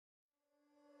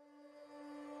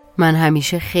من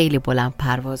همیشه خیلی بلند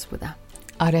پرواز بودم.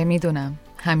 آره میدونم،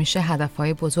 همیشه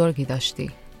هدفهای بزرگی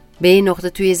داشتی. به این نقطه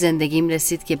توی زندگیم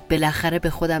رسید که بالاخره به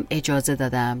خودم اجازه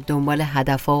دادم دنبال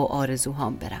هدفها و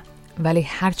آرزوهام برم. ولی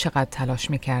هر چقدر تلاش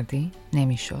میکردی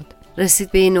نمیشد.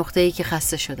 رسید به این نقطه‌ای که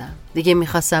خسته شدم. دیگه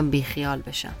میخواستم بیخیال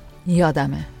بشم.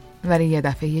 یادمه، ولی یه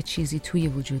دفعه یه چیزی توی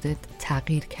وجودت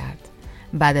تغییر کرد.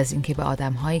 بعد از اینکه به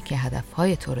آدم‌هایی که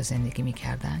هدفهای تو رو زندگی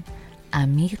میکردن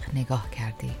عمیق نگاه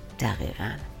کردی.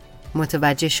 دقیقاً.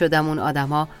 متوجه شدم اون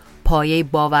آدم‌ها پایه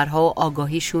باورها و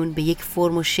آگاهیشون به یک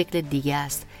فرم و شکل دیگه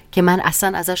است که من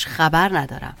اصلا ازش خبر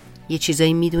ندارم. یه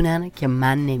چیزایی میدونن که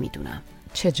من نمیدونم.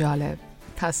 چه جالب.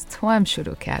 پس تو هم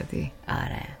شروع کردی؟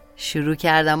 آره، شروع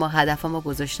کردم و هدفمو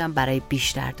گذاشتم برای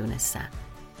بیشتر دونستن.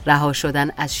 رها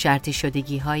شدن از شرطی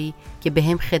شدگی هایی که به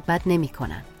هم خدمت نمی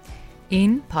کنن.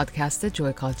 این پادکست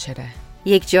جوی کالچره،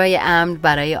 یک جای امن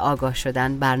برای آگاه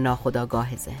شدن بر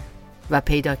ناخودآگاه ذهن و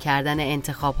پیدا کردن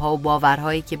انتخاب ها و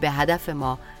باورهایی که به هدف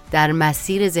ما در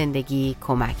مسیر زندگی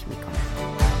کمک می کنن.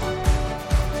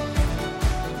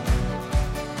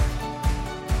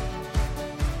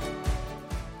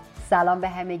 سلام به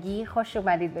همگی، خوش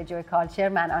اومدید به جوی کالچر.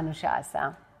 من آنوشا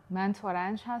هستم. من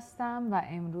تورنج هستم و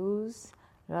امروز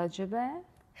راجبه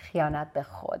خیانت به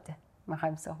خود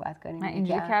میخوایم صحبت کنیم. من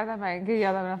اینجوری کردم برای اینکه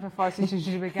یادم رفت فارسی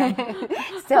چجوری بگم.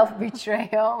 self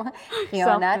betrayal،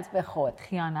 خیانت به خود.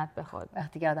 خیانت به خود،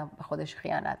 وقتی که آدم به خودش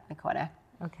خیانت میکنه.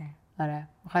 اوکی. آره،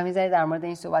 میخوایم یه ذره در مورد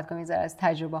این صحبت کنیم، یه ذره از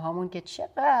تجربه هامون که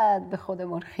چقدر به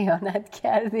خودمون خیانت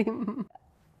کردیم.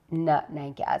 نه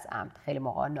اینکه از عمد، خیلی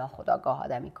موقع ناخودآگاه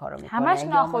آدم این کارو میکنه. همش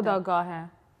ناخودآگاهه.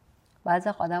 بعضی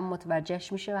آدم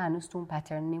متوجهش میشه و هنوز تو اون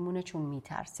پترن میمونه چون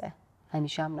میترسه.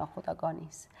 همیشه هم ناخودآگاه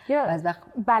نیست. بعضی وقت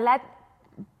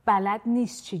بلد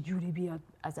نیست چه جوری بیاد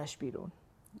ازش بیرون.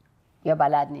 یا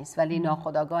بلد نیست ولی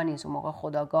ناخودآگاه نیست. اون موقع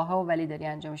خودآگاهه و ولی داری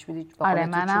انجامش میدی. آره،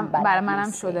 برای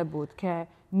منم شده بود که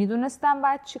میدونستم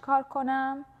باید چی کار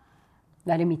کنم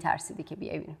ولی میترسیدی که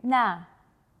بیای بیرون. نه،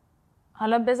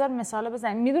 حالا بذار مثال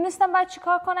بزنیم. میدونستم باید چی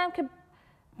کار کنم که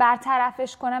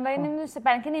برطرفش کنم ولی نمیدونستم،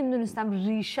 برای اینکه نمیدونستم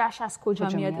ریشش از کجا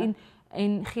میاد.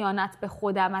 این خیانت به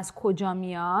خودم از کجا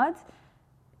میاد،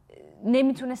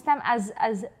 نمیتونستم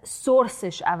از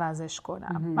سورسش عوضش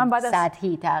کنم. من باید از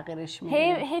سطحی تغییرش میدم.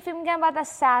 حیف میگم باید از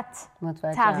سطح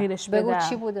تغییرش بدم. بگو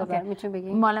چی بوده؟ میتونی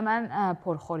بگی؟ مال من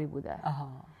پرخوری بوده.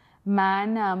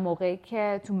 من موقعی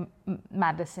که تو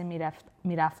مدرسه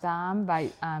میرفتم و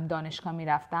دانشگاه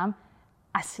میرفتم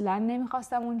اصلا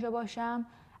نمیخواستم اونجا باشم.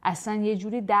 اصلا یه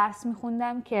جوری درس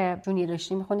میخوندم که چون یه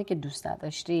رشته میخوندی که دوست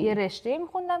نداشتی. یه رشته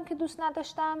میخوندم که دوست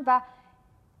نداشتم و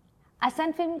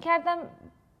اصلا فکر میکردم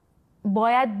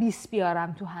باید 20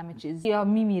 بیارم تو همه چیز یا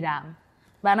میمیرم.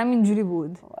 برام اینجوری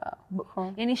بود.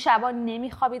 یعنی شبا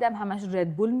نمیخوابیدم، همش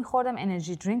ردبول میخوردم،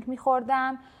 انرژی درینک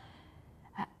میخوردم.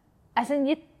 اصلا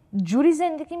یه جوری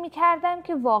زندگی میکردم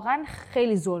که واقعا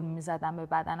خیلی ظلم میزدم به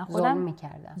بدن خودم.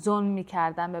 ظلم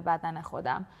میکردم به بدن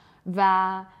خودم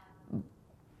و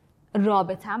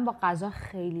رابطم با غذا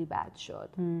خیلی بد شد.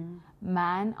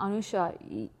 من آنوشا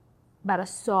برای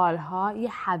سالها یه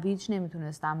هویج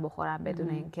نمیتونستم بخورم بدون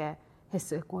اینکه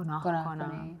حس گناه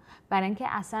کنم. برای اینکه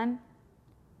اصلا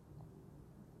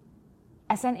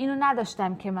اینو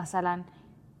نداشتم که مثلا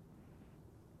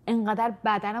اینقدر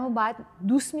بدنمو باید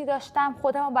دوست می‌داشتم،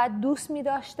 خودمو باید دوست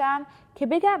می‌داشتم که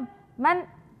بگم من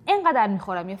اینقدر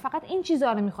می‌خورم یا فقط این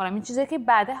چیزا رو می‌خورم، این چیزایی که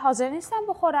بعد حاضر نیستم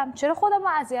بخورم. چرا خودمو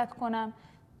اذیت کنم؟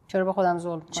 چرا به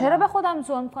خودم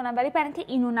ظلم کنم؟ ولی برای اینکه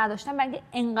اینو نداشتم، برای اینکه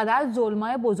اینقدر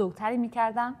ظلمای بزرگتری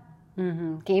می‌کردم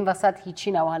که این وسط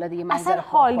هیچی نه و حالا دیگه منظر اصلا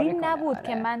حالی نبود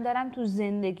که من دارم تو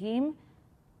زندگیم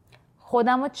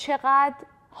خودمو چقدر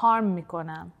هارم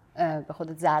می‌کنم. به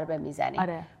خودت ضربه میزنی.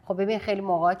 آره. خب ببین خیلی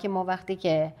موقعا که ما وقتی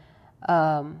که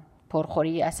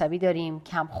پرخوری عصبی داریم،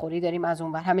 کم خوری داریم، از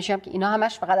اون ور همیشه هم که اینا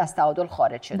همش فقط از تعادل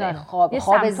خارج شده.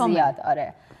 خواب زیاد،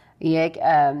 آره، یک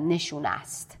نشونه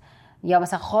است. یا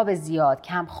مثلا خواب زیاد،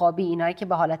 کم خوابی، اینایی که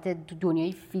به حالت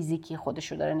دنیای فیزیکی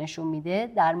خودشو داره نشون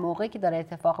میده، در موقعی که داره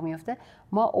اتفاق میفته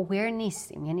ما اویر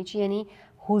نیستیم. یعنی چی؟ یعنی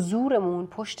حضورمون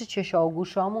پشت چشا و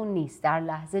گوشامون نیست، در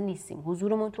لحظه نیستیم.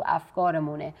 حضورمون تو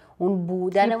افکارمونه، اون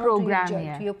بودنمون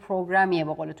توی پروگرامیه،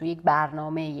 به قول تو یک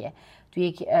برنامه‌ایه، تو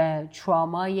یک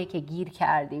تراماییه که گیر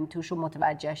کردیم توش و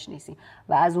متوجهش نیستیم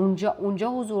و از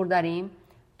اونجا حضور داریم.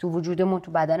 تو وجودمون،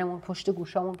 تو بدنمون، پشت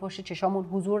گوشامون، پشت چشامون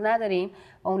حضور نداریم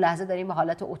و اون لحظه داریم به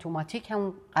حالت اتوماتیک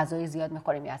همون غذای زیاد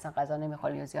می‌خوریم یا اصلا غذا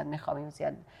نمی‌خوریم یا زیاد می‌خوابیم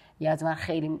یا از من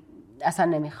خیلی اصلا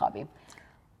نمی‌خوابیم.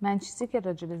 من چیزی که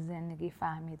راجع به زندگی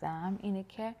فهمیدم اینه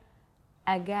که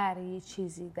اگر یه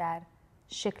چیزی در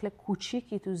شکل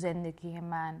کوچیکی تو زندگی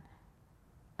من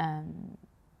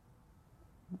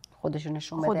خودشو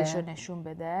نشون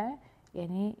بده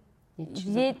یعنی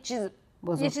یه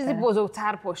چیزی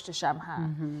بزرگتر پشتشم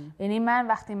هم. یعنی من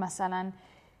وقتی مثلا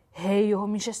هیو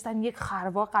میشستم یک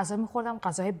خروار غذا میخوردم،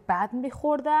 غذای بد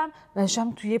میخوردم و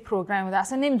داشتم توی پروگرام بودم،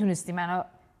 اصلا نمیتونستی منو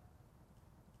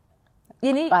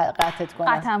یعنی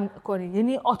قطعم کنی،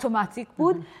 یعنی اتوماتیک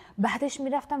بود. بعدش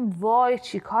میرفتم وای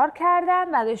چی کار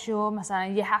کردم، بعدش مثلا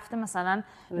یه هفته مثلا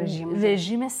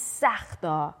رژیم سخت.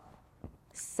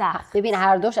 ببین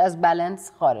هر دوش از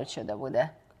بالانس خارج شده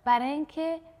بوده، برای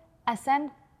اینکه اصلا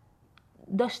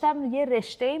داشتم یه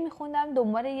رشته میخوندم،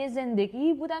 دنبال یه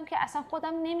زندگی بودم که اصلا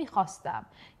خودم نمیخواستم.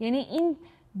 یعنی این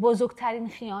بزرگترین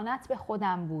خیانت به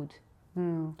خودم بود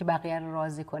که بقیه رو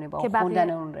راضی کنی با خوندن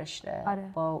اون رشته. آره.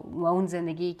 با اون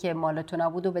زندگی که مال تو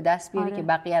نبود و به دست بیاری. آره. که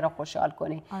بقیه رو خوشحال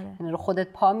کنی. آره. یعنی رو خودت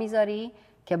پا میذاری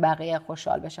که بقیه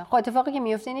خوشحال بشن. خب اتفاقی که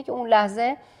میفته اینه که اون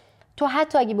لحظه تو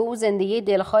حتی اگه به اون زندگی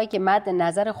دلخواهی که مد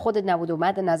نظر خودت نبود و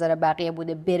مد نظر بقیه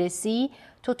بوده برسی،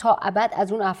 تو تا ابد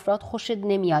از اون افراد خوشت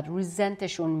نمیاد،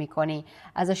 ریزنتشون میکنی،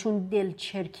 ازشون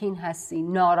دلچرکین هستی،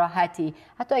 ناراحتی،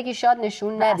 حتی اگه شاید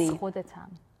نشون ندی از خودت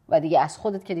هم. و دیگه از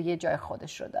خودت که دیگه جای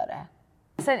خودش رو داره.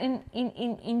 مثلا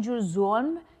اینجور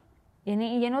ظلم یعنی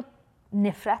یه نوع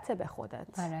نفرت به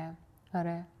خودت.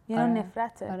 آره. یه نوع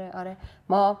نفرته. آره.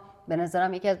 ما به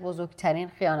نظرم یکی از بزرگترین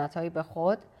خیانت‌های به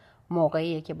خود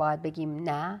موقعیه که باید بگیم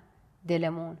نه.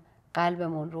 دلمون،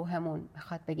 قلبمون، روحمون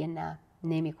میخواد بگه نه،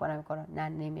 نمی‌کنم، نه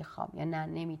نمیخوام، یا نه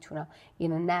نمیتونم،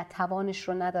 اینو نه توانش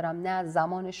رو ندارم، نه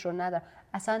زمانش رو ندارم،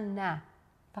 اصلا نه،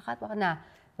 فقط نه.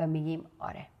 و میگیم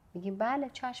آره، میگیم بله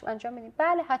چشم انجام میدیم،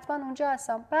 بله حتما اونجا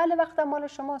هستم، بله وقتم مال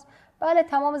شماست، بله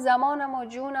تمام زمانم و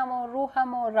جونم و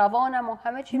روحم و روانم و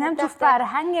همه چی اینم تو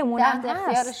فرهنگمون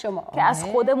هست شما. که از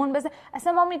خودمون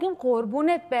اصلا ما میگیم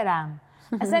قربونت برم.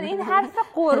 اصلا این حرف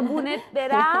قربونت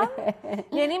برم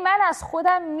یعنی من از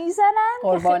خودم میزنم،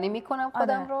 قربانی میکنم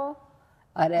خودم رو.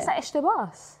 آره اصلا اشتباهه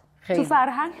تو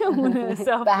فرهنگمونه.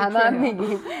 به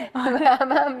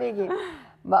همه میگیم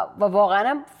و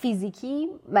واقعا فیزیکی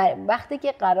وقتی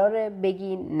که قراره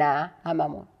بگیم نه،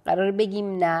 هممون قراره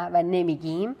بگیم نه و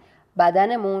نمیگیم،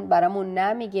 بدنمون برامون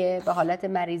نمیگه. به حالت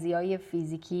مریضی‌های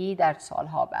فیزیکی در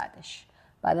سالها بعدش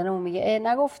بدنمون میگه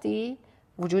نگفتی،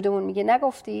 وجودمون میگه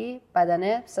نگفتی،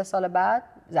 بدنه 3 سال بعد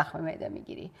زخم معده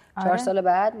میگیری. 4 سال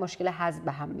بعد مشکل هضم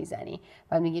به هم میزنی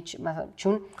و میگی مثلا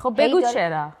چون خب بگو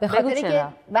چرا؟ به خاطر که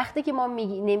وقتی که ما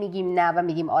نمیگیم نه و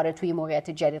میگیم آره توی موقعیت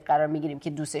جدید قرار میگیریم که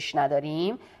دوستش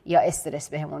نداریم یا استرس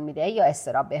بهمون میده یا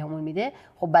استراب بهمون میده،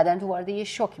 خب بدن تو وارد یه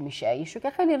شوک میشه. یه شوک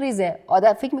خیلی ریزه.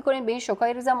 عادت فکر میکنیم به این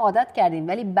شوکای ریزم عادت کردیم،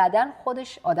 ولی بدن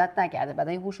خودش عادت نکرده.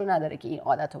 بدن هوشو نداره که این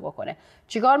عادتو بکنه.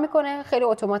 چیکار میکنه؟ خیلی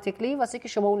اتوماتیکلی واسه که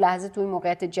شما اون لحظه توی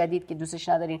موقعیت جدید که دوستش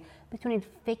ندارین بتونید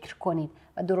فکر کنید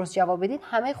و درست جواب بدید،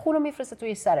 همه خون رو میفرسته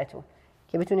توی سرتون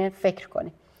که بتونید فکر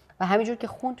کنید. و همینجور که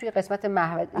خون توی قسمت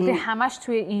محور همش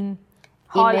توی این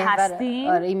حال هستیم،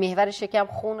 آره این محور شکم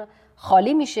خون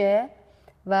خالی میشه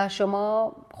و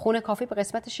شما خون کافی به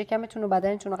قسمت شکمتون و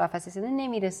بدنتون و قفسه سینه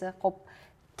نمیرسه. خب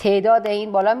تعداد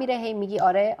این بالا میره، هی میگی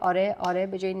آره آره آره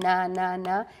به جای نه نه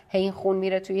نه، هی این خون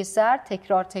میره توی سر،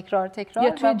 تکرار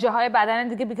یا توی جاهای بدن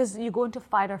دیگه because you go into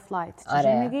fight or flight.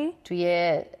 آره میگی؟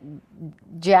 توی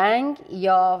جنگ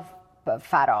یا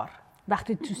فرار.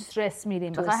 وقتی تو استرس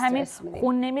میریم بخاطر همین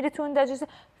خون نمیره تو اون دجاجه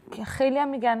که خیلی هم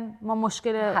میگن ما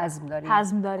مشکل هضم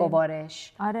داریم.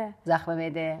 گوارش. آره. زخم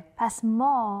معده. پس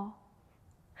ما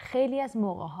خیلی از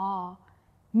موقع‌ها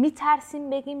میترسیم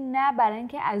بگیم نه برای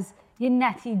اینکه از یه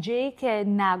نتیجه‌ای که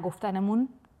نگفتنمون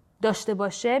داشته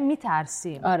باشه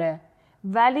میترسیم. آره.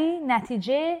 ولی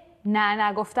نتیجه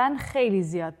نگفتن خیلی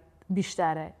زیاد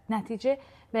بیشتره. نتیجه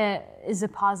is a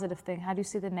positive thing. How do you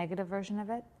see the negative version of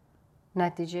it?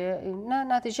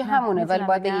 نتیجه همونه، ولی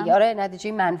باید بگی آره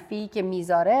نتیجه منفی که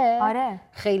میذاره آره.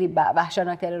 خیلی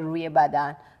وحشتناک‌تره روی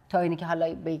بدن تا اینی که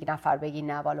حالا به یک نفر بگی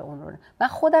نه والا اون رو. من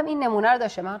خودم این نمونه رو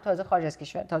داشتم. من تازه خارج از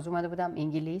کشور تازه اومده بودم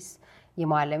انگلیس، یه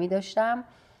معلمی داشتم،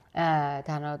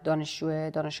 دانشجو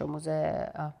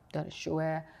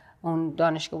اون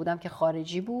دانشگاه بودم که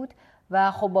خارجی بود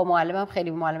و خب با معلمم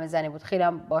خیلی معلم زنی بود، خیلی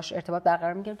هم باش ارتباط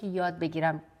برقرار می‌کردم که یاد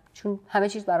بگیرم چون همه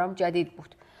چیز برام جدید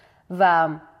بود و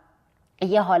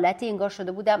یه حالتی انگار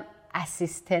شده بودم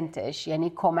اسیستنتش،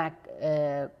 یعنی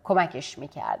کمکش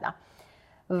میکردم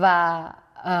و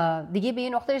دیگه به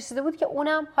این نقطه رسیده بود که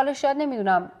اونم حالا شاید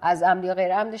نمیدونم از عمد یا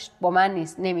غیر عمدش با من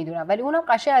نیست نمیدونم، ولی اونم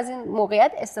قشنگ از این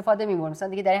موقعیت استفاده می‌کنه. مثلا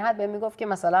دیگه در این حد بهم میگفت که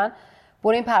مثلا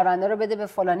برو این پرونده رو بده به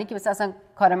فلانی که مثلا اصلا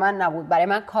کار من نبود، برای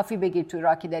من کافی بگیر توی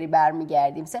راکی داری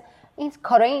برمیگردیم. مثلا این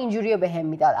کارهای اینجوری رو بهم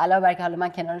میداد، علاوه بر که حالا من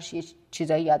کنارش یه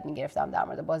چیزایی یاد میگرفتم در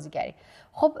مورد بازیگری.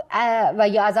 خب و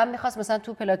یا ازم میخواست مثلا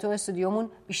تو پلاتو استودیومون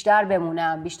بیشتر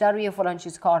بمونم، بیشتر روی فلان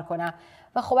چیز کار کنم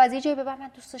و خب از یه جایی به بعد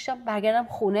من دوست داشتم برگردم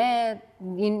خونه.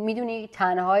 این میدونی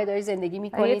تنهایی داری زندگی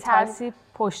میکنی، یه ترسی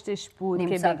پشتش بود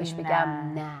که بهش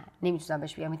بگم نه، نمیتونم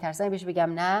بهش بگم، میترسم بهش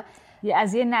بگم نه،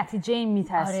 از یه نتیجه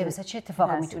میترسی. آره مثلا چه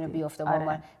اتفاقی میتونه بیفته با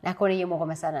من، نکنه یه موقع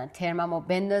مثلا ترممو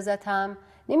بندازتم،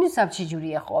 نمیدونم چه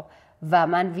جوریه خب و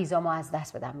من ویزامو از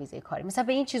دست بدم، ویزای کاری، مثلا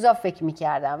به این چیزا فکر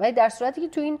میکردم. ولی در صورتی که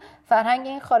تو این فرهنگ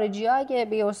این خارجی‌ها اگه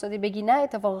به استادی بگی نه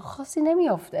اتفاق خاصی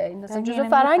نمیفته، این مثلا جزء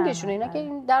فرهنگشونه، اینا که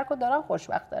این درکو دارن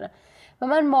خوشبخت دارن. و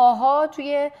من ماها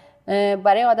توی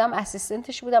برای آدم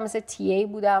اسیستنتش بودم، مثلا تی ای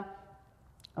بودم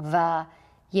و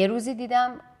یه روزی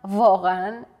دیدم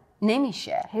واقعا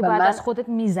نمیشه و بعد از خودت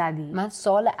میزدی. من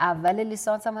سال اول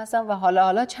لیسانسم هستم و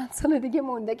حالا چند سال دیگه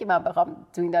مونده که من بخوام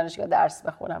تو این دانشگاه درس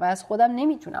بخونم و از خودم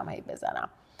نمیتونم هی بزنم.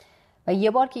 و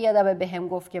یه بار که یادم بهم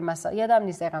گفت که مثلا یادم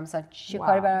نیست دقیقاً مثلا چی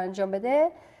کاری برام انجام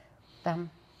بده، گفتم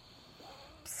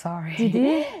sorry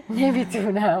دیدی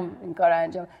نمیتونم این کارو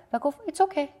انجام، و گفت it's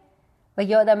okay. و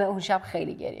یادم اون شب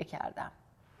خیلی گریه کردم.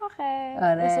 آخه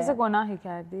آره. احساس گناهی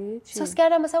کردی؟ احساس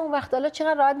کردم مثلا اون وقت حالا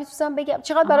چقدر راحت میتونستم بگم،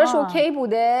 چقدر براش اوکی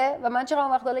بوده و من چقدر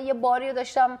اون وقت حالا یه باری رو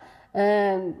داشتم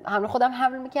خودم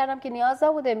حمل میکردم که نیاز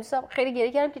نبوده. مثلا خیلی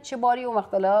گریه کردم که چه باری اون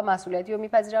وقت حالا مسئولیتی رو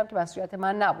میپذیرم که مسئولیت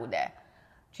من نبوده.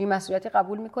 چون مسئولیتی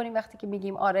قبول میکنیم وقتی که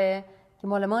میگیم آره که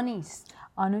مال ما نیست.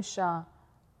 آنوشا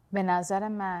به نظر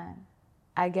من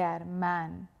اگر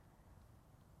من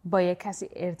با یک کسی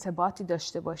ارتباطی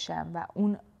داشته باشم و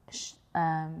اون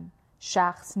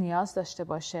شخص نیاز داشته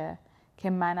باشه که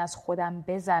من از خودم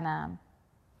بزنم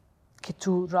که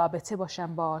تو رابطه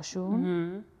باشم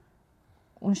باشون،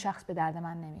 اون شخص به درد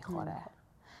من نمیخوره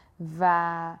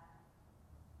و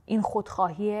این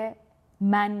خودخواهی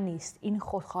من نیست، این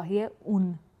خودخواهی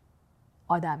اون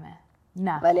آدمه.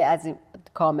 نه ولی از این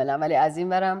کاملا، ولی از این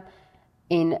ورم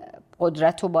این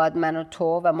قدرت رو باید من و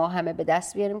تو و ما همه به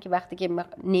دست بیاریم که وقتی که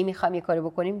نمیخوام یه کاری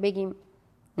بکنیم بگیم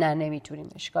نه نمیتونیم،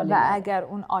 اشکالی نداره. و اگر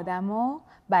اون آدمو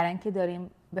برای اینکه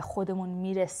داریم به خودمون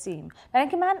میرسیم، برای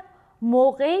اینکه من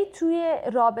موقعی توی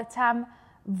رابطم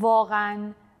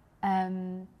واقعا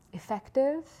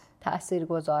effective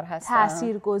تاثیرگذار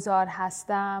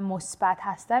هستم، مثبت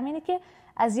هستم، اینه که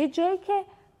از یه جایی که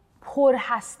پر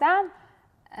هستم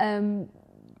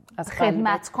از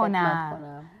خدمت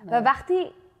کنم. و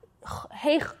وقتی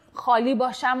هی خالی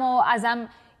باشم و ازم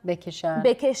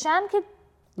بکشن که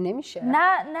نمیشه.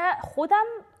 نه خودم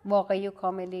واقعی و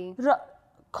کاملی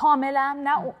کاملم،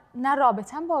 نه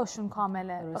رابطم باشون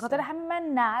کامله. به خاطر همین من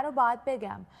نه رو باید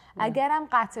بگم. اگرم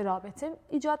قطع رابطه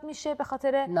ایجاد میشه به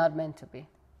خاطر not meant to be،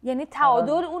 یعنی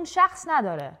تعادل اون شخص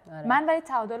نداره. من ولی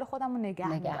تعادل خودم رو نگه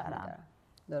میدارم.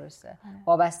 درسته.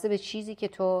 وابسته به چیزی که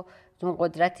تو، اون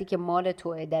قدرتی که مال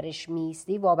تو درش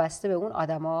میستی، وابسته به اون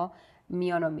آدما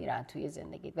میان و میرن توی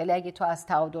زندگیت. ولی اگه تو از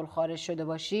تعادل خارج شده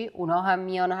باشی، اونا هم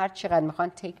میان و هر چقدر میخوان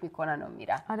تیک میکنن و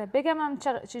میرن. آره بگم هم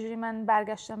چجوری من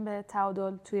برگشتم به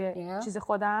تعادل توی چیز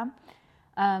خودم.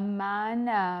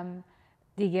 من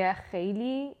دیگه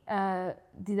خیلی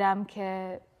دیدم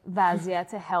که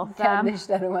وضعیت هلثم گندش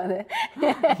در اومده.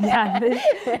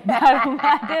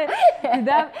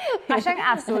 دیدم قشنگ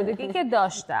افسردگی که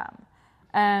داشتم،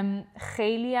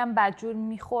 خیلی هم بدجور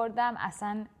میخوردم،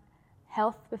 اصلا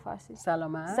health به فارسی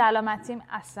سلامتیم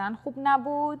اصلا خوب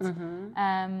نبود.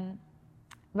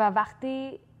 و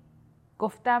وقتی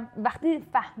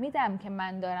فهمیدم که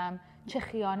من دارم چه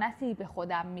خیانتی به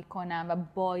خودم میکنم و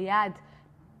باید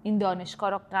این دانشگاه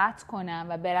رو قطع کنم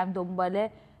و برم دنبال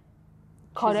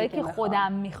کارهایی که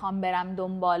خودم میخوام برم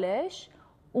دنبالش،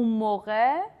 اون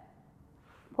موقع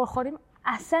پرخوریم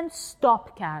اصلا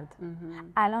استاپ کرد.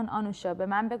 الان آنوشا به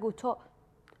من بگو تو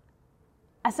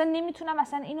اصلا نمیتونم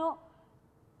اصلا اینو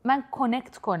من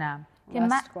کانکت کنم که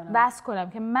من بس کنم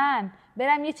که من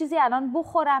برم یه چیزی الان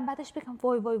بخورم بعدش بگم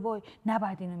وای وای وای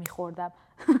نباید اینو میخوردم.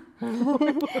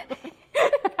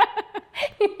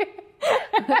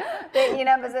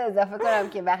 اینم بذار اضافه کنم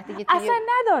که وقتی که اصلا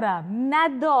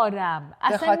ندارم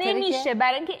اصلا نمیشه،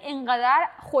 برای اینکه اینقدر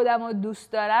خودم رو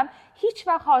دوست دارم هیچ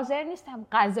وقت حاضر نیستم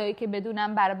غذایی که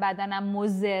بدونم برای بدنم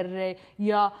مضره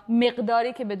یا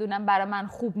مقداری که بدونم برای من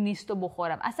خوب نیست و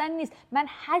بخورم. اصلا نیست. من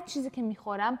هر چیزی که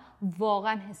میخورم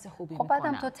واقعا حس خوبی میکنم. خب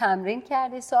بعدم تو تمرین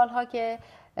کردی سالها که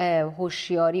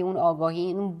هوشیاری، اون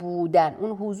آگاهی، اون بودن،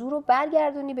 اون حضور رو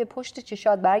برگردونی به پشت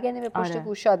چشات، برگردونی به پشت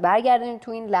گوشات، برگردونی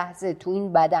تو این لحظه، تو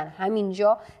این بدن،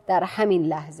 همینجا در همین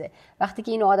لحظه. وقتی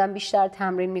که این آدم بیشتر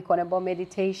تمرین میکنه با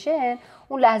مدیتیشن،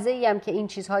 اون لحظه ای هم که این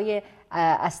چیزهای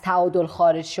از تعادل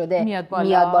خارج شده میاد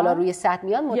بالا روی سطح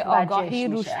میاد، متوجهش میشه. یه آگاهی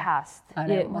روش هست.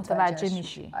 متوجه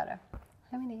میشی. آره.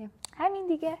 همین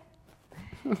دیگه.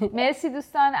 مرسی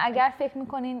دوستان. اگر فکر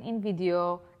میکنین این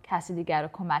ویدیو کسی دیگر رو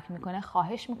کمک میکنه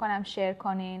خواهش میکنم شیر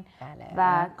کنین. بله.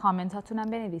 و کامنتاتون هم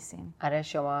بنویسین. آره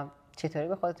شما چطوری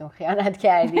به خودتون خیانت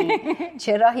کردین؟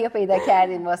 چه راهی رو پیدا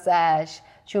کردین واسش؟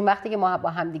 چون وقتی که ما با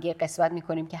هم دیگه قسمت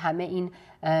میکنیم که همه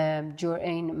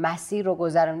این مسیر رو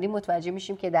گذروندیم، متوجه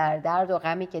میشیم که در درد و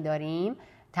غمی که داریم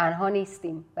تنها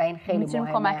نیستیم و این خیلی مهمه.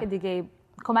 میتونیم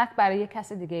کمک برای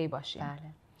کس دیگه ای باشیم.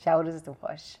 بله. شب و روزتون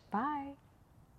خوش. بای.